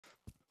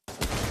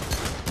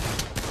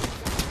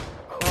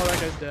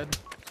guy's dead.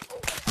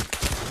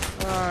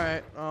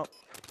 Alright, well.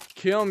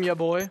 Kill him, ya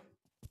boy.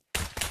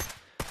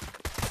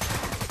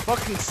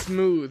 Fucking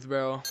smooth,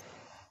 bro.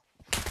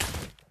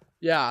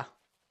 Yeah.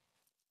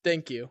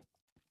 Thank you.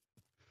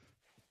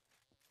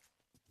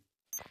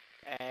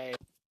 Hey.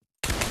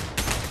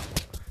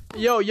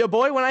 Yo,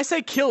 boy, when I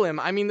say kill him,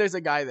 I mean there's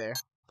a guy there.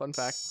 Fun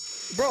fact.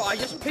 Bro, I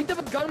just picked up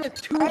a gun with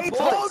 2 bullets.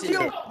 I told you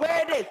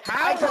where it is.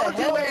 How I told the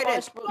you hell where am it I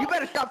is. supposed- You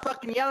better stop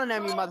fucking yelling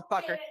at me,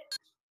 motherfucker.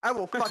 I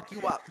will fuck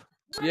you up.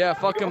 Yeah,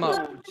 fuck him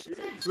up.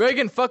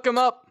 Reagan, fuck him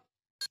up.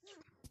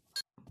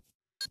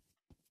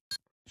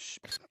 Shh.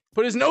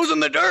 Put his nose in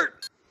the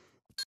dirt.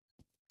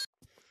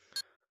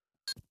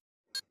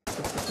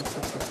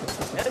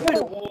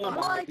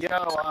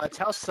 Yo,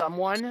 tell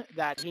someone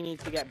that he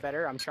needs to get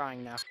better. I'm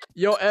trying now.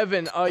 Yo,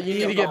 Evan, you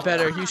need to get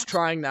better. He's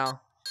trying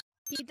now.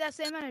 Keep that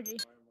same energy.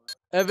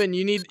 Evan,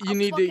 you need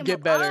to get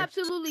I'll better.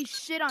 absolutely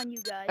shit on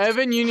you guys.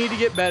 Evan, you need to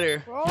get better.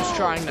 Bro, He's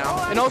trying now.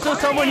 bro, And also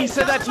someone, he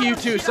said that to you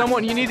shit too. on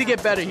Someone, you you need to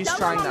get better. He's Tell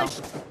trying him now.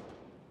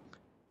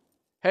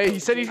 Hey, he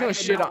said he's gonna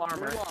shit on.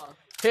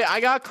 Hey, I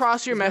got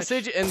across your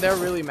message and they're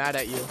really mad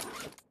at you.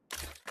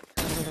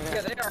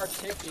 Yeah, they are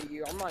taking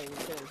you. I'm not even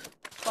kidding.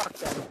 Fuck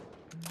them.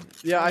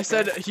 Yeah, I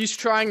said he's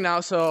trying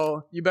now,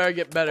 so you better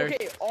get better.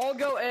 Okay, all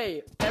go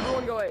A.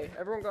 Everyone go A.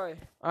 Everyone go A.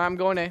 I'm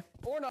going A.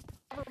 Or not.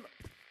 Or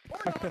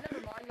not.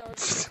 Never mind. No,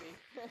 it's B.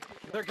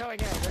 They're going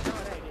in. They're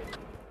going in, dude.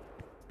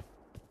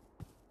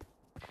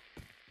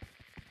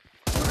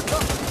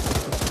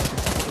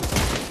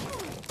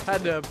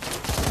 Had to.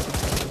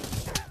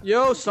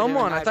 Yo,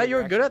 someone. I my thought you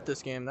were big good at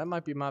this game. That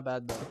might be my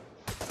bad though.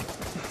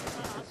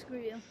 Screw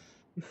you.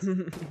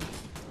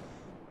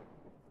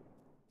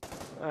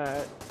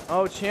 Alright.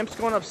 Oh, Champ's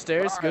going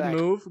upstairs. Good Alright.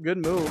 move. Good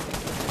move.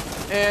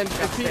 And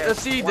if he,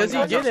 let's see, does he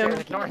One get guy's him?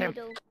 upstairs. Ignore him.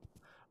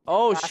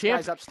 Oh, Last Champ.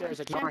 guy's upstairs.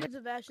 Ignore him. Champions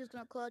of Ashes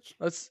gonna clutch.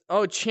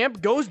 Oh,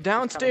 Champ goes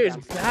downstairs.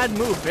 downstairs. Bad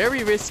move.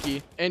 Very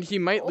risky. And he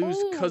might lose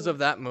because of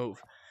that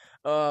move.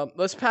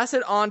 Let's pass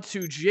it on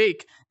to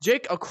Jake.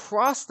 Jake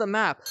across the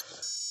map.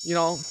 You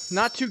know,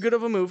 not too good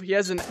of a move. He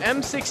has an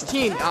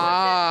M16.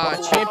 Ah,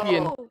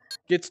 Champion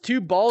gets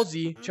too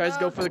ballsy. Tries to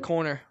go for the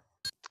corner.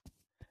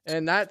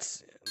 And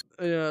that's,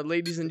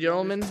 ladies and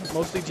gentlemen,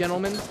 mostly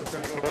gentlemen,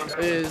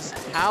 is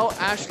how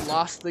Ash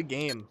lost the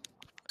game.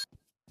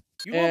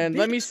 And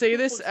let me say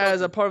this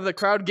as a part of the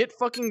crowd. Get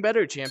fucking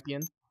better,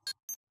 Champion.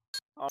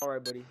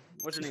 Alright, buddy.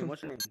 What's your name?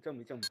 What's your name? Tell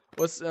me, tell me.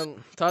 What's,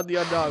 Todd the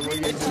dog, what are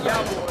you gonna do?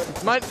 Yeah,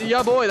 boy.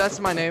 Yeah, boy, that's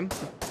my name.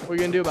 What are you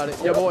gonna do about it?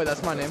 Yeah, boy,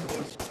 that's my name.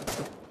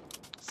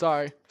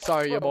 Sorry,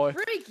 yeah, boy.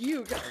 Freak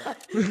you, guys.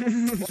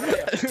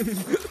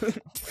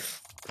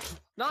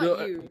 Not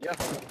Yo, you.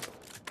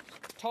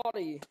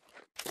 Toddy.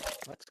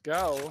 Let's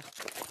go.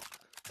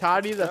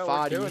 Toddy the We're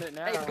Foddy. doing it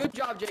now. Hey, good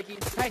job, Jakey.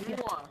 Hey.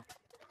 Mwah.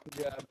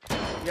 Good job.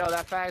 Yo,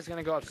 that fag's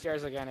gonna go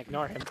upstairs again.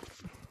 Ignore him.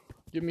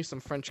 Give me some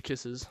French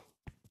kisses.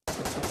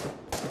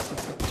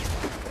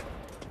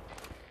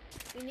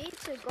 We need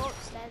to go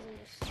upstairs and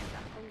just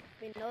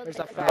we know There's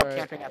a that fag Alright.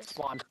 camping at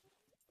spawn.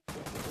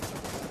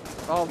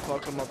 I'll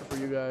fuck them up for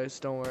you guys.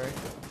 Don't worry.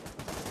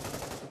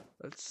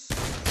 Let's.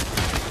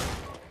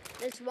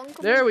 there's one coming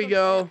There we from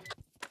go.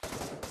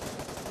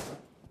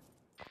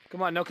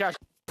 Come on, no cash.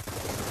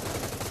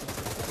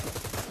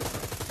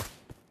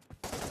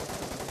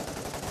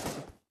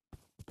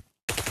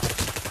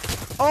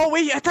 Oh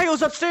wait, I thought he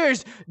was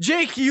upstairs.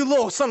 Jake, you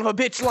little son of a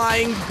bitch,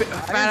 lying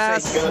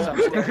fat ass.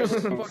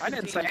 I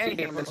didn't say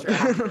anything, Mr.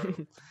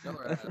 Hacker.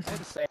 I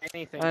didn't say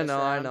anything. I know,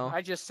 Mr. I M. know.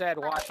 I just said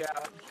watch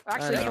out.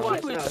 Actually, I he know.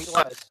 was. No, he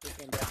was. He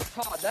came down.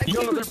 Todd, that Yo,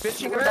 kid they're was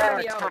bitching swearing about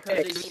me our out because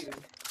of tactics. you.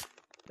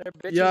 They're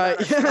bitching Yeah, about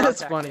our yeah, spawn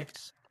that's funny.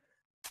 tactics.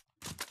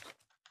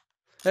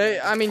 Hey,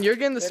 I mean, you're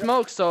getting the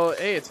smoke, so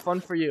hey, it's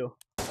fun for you.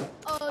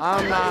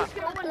 I'm not.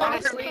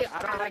 Honestly,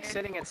 I don't like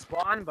sitting at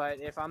spawn, but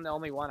if I'm the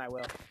only one, I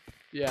will.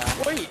 Yeah.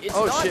 Wait, it's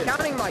Oh, not shit.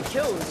 counting my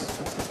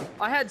kills.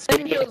 I had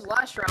 7 kills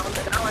last round,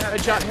 and now I have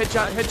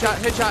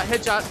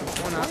Headshot.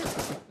 Why not?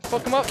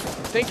 Fuck him up.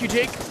 Thank you,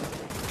 Jake.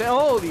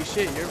 Holy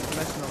shit, you're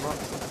messing him up.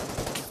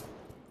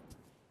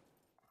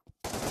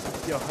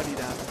 Yo, huddy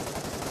that.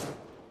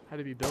 Had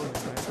to be building,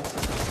 right?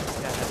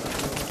 Yeah, had to be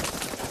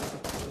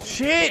building.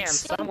 Shit!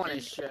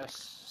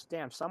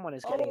 Damn, someone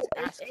is getting his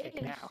ass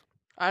kicked now.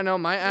 I know,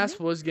 my ass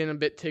was getting a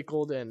bit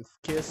tickled and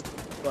kissed,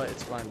 but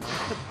it's fine now.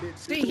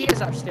 See, he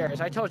is upstairs.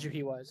 I told you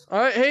he was.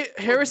 Alright, hey,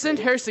 Harrison,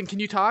 can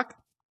you talk?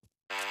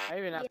 I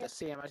even have to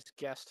see him. I just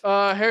guessed.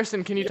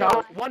 Harrison, can you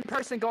talk? One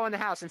person go in the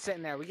house and sit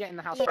in there. We get in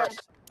the house Yeah.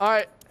 first.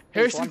 Alright,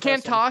 Harrison one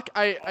can't person. talk.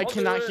 I I'll do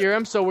cannot it. hear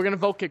him, so we're gonna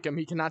vote kick him.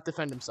 He cannot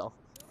defend himself.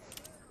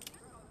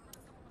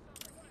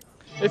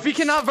 If he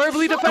cannot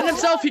verbally defend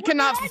himself, he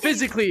cannot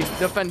physically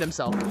defend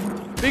himself.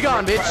 Be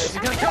gone, bitch. He's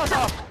gonna kill us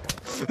all.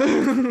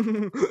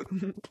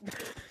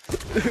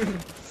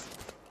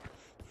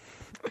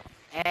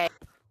 Hey,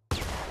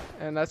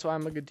 And that's why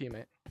I'm a good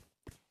teammate.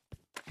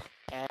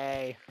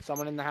 hey,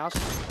 someone in the house?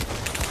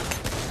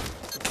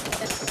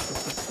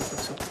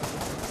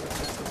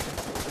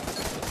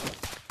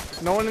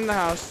 No one in the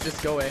house,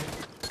 just go away.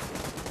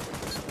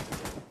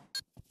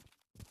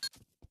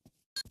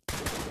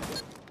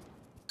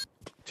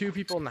 2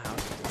 people in the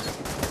house.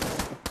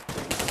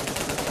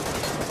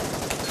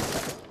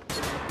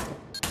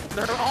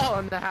 They're all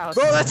in the house.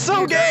 Bro, that's so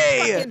Dude,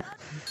 there's gay! fucking-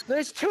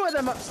 There's 2 of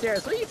them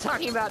upstairs. What are you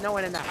talking about? No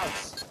one in the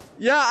house.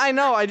 Yeah, I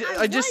know. I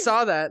just was-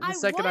 saw that the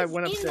second I was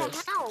went in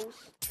upstairs. the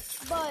house,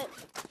 but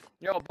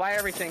Yo, buy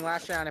everything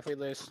last round if we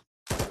lose.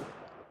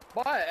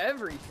 Buy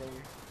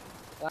everything.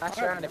 Last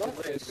round if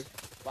we lose.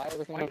 Buy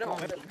everything. I know.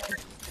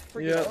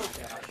 Yeah.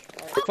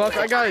 Fuck,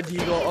 I got a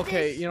deagle.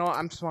 Okay, you know what?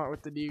 I'm smart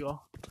with the deagle.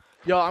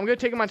 Yo, I'm gonna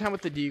take my time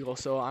with the deagle,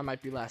 so I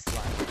might be last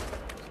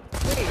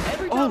alive. Wait,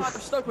 every Oh. time I'm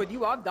stuck with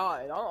you, I've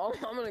died.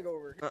 I'm gonna go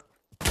over.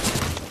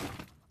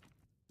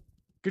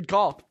 Good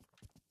call.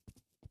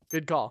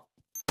 Good call.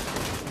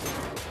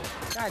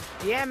 God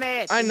damn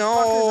it! I These know.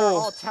 fuckers are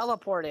all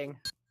teleporting.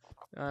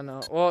 I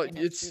know. Well, Can't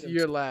it's shoot 'em.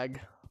 your lag.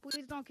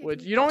 please don't get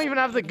Which me you don't started. even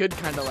have the good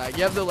kind of lag.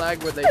 You have the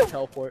lag where they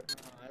teleport.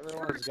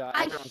 Everyone's got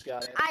I-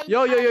 it.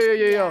 Yo,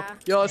 Yeah.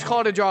 yo, let's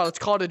call it a draw. Let's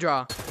call it a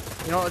draw.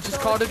 You know, let's just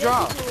So call it a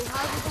draw. basically,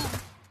 how's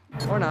it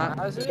going? Or not.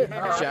 How's it? I feel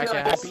like I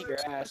Jackass. beat your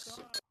ass.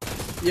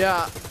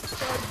 Yeah.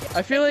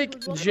 I feel like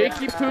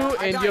Jakey Poo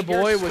I and got your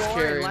boy was score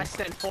in carrying. less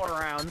than 4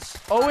 rounds.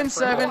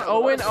 0-7,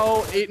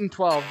 0-0,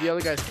 8-12. The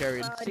other guys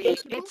carried. See,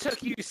 it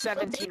took you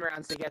 17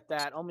 rounds to get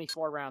that. Only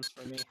 4 rounds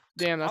for me.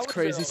 Damn, that's I was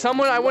crazy. at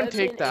Someone, I wouldn't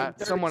 11 take that.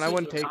 and Someone, I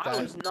wouldn't 13. take I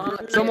that. was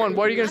not Someone,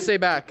 what are you gonna carrying. say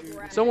back?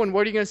 Someone,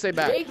 what are you gonna say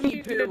back?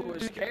 Jakey Poo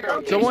was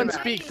carrying. Someone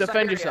Siberia. speak.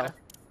 Defend yourself.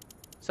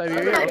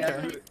 Siberia? Siberia.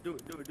 Okay. Do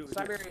it.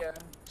 Siberia.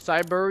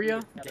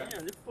 Siberia? Damn,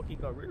 this fucking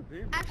got rid of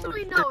him.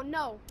 Actually,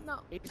 no.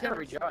 He's gonna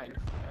rejoin.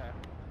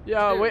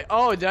 Yeah, wait.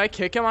 Oh, did I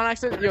kick him on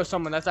accident? Yo,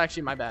 someone, that's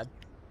actually my bad.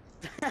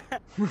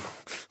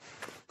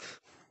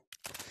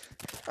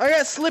 I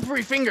got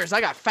slippery fingers. I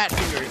got fat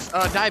fingers.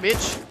 Die,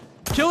 bitch.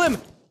 Kill him.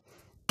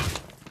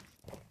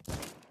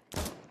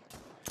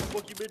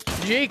 Fuck you,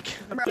 bitch. Jake.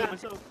 I'm killing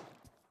myself.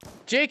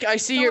 Jake, I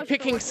see you're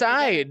picking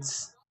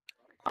sides.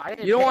 I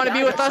didn't You don't pick want to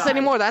be with either us side.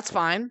 anymore. That's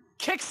fine.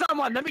 Kick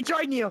someone. Let me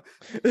join you.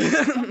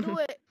 Don't do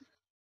it.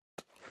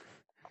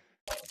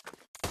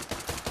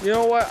 You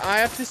know what I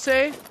have to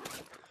say?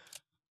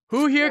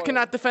 Who here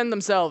cannot defend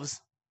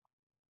themselves?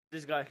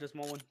 This guy, the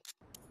small one.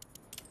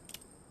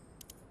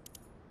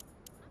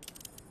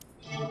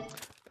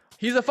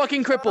 He's a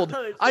fucking crippled.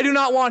 I do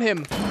not want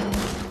him.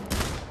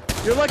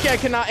 You're lucky I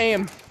cannot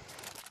aim.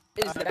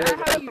 Is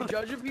that how you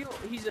judge a people?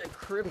 He's a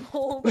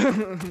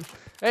cripple.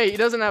 Hey, he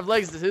doesn't have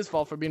legs. It's his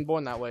fault for being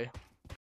born that way.